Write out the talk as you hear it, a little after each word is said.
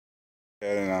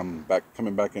And I'm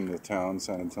coming back into town,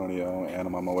 San Antonio, and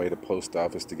I'm on my way to post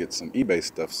office to get some eBay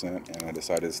stuff sent. And I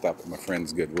decided to stop at my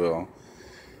friend's Goodwill.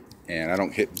 And I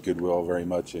don't hit Goodwill very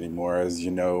much anymore. As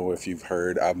you know, if you've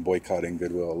heard, I'm boycotting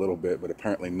Goodwill a little bit, but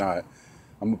apparently not.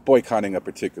 I'm boycotting a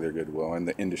particular Goodwill and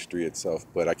the industry itself,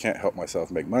 but I can't help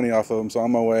myself make money off of them. So I'm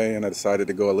on my way, and I decided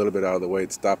to go a little bit out of the way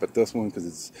to stop at this one because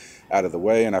it's out of the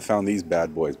way. And I found these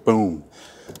bad boys. Boom,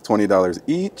 $20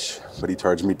 each, but he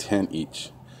charged me 10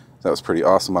 each. That was pretty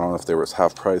awesome. I don't know if there was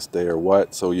half price day or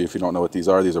what. So if you don't know what these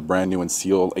are brand new and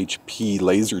sealed HP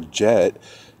laser jet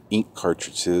ink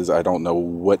cartridges. I don't know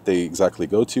what they exactly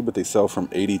go to, but they sell from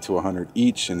 80 to 100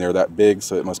 each, and they're that big,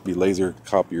 so it must be laser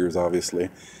copiers, obviously.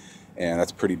 And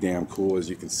that's pretty damn cool. As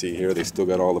you can see here, they still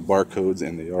got all the barcodes,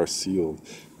 and they are sealed,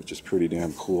 which is pretty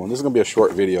damn cool. And this is going to be a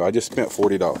short video. I just spent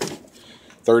 $40.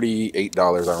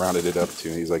 $38 I rounded it up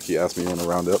to. He's like, he asked me when to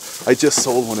round up. I just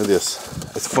sold one of this.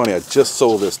 It's funny, I just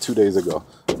sold this 2 days ago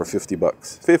for 50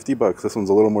 bucks. 50 bucks. This one's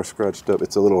a little more scratched up.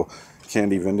 It's a little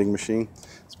candy vending machine.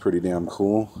 It's pretty damn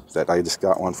cool that I just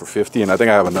got one for 50, and I think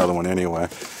I have another one anyway.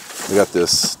 We got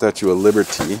this Statue of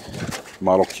Liberty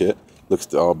model kit. Looks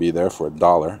to all be there for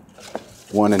 $1.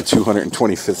 1 in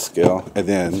 225th scale. And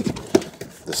then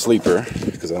the sleeper,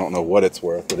 because I don't know what it's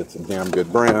worth, but it's a damn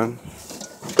good brand.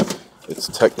 It's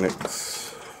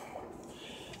Technics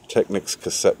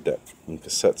cassette deck. And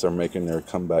cassettes are making their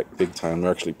comeback big time.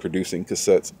 They're actually producing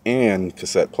cassettes and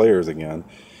cassette players again.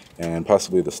 And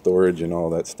possibly the storage and all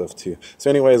that stuff too. So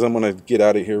anyways, I'm going to get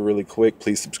out of here really quick.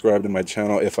 Please subscribe to my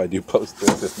channel if I do post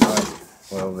this. If not,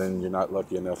 well, then you're not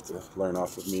lucky enough to learn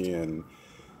off of me and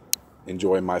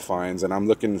enjoy my finds. And I'm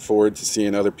looking forward to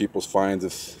seeing other people's finds.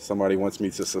 If somebody wants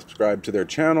me to subscribe to their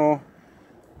channel,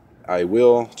 I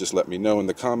will. Just let me know in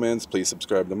the comments. Please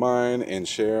subscribe to mine and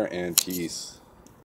share, and peace.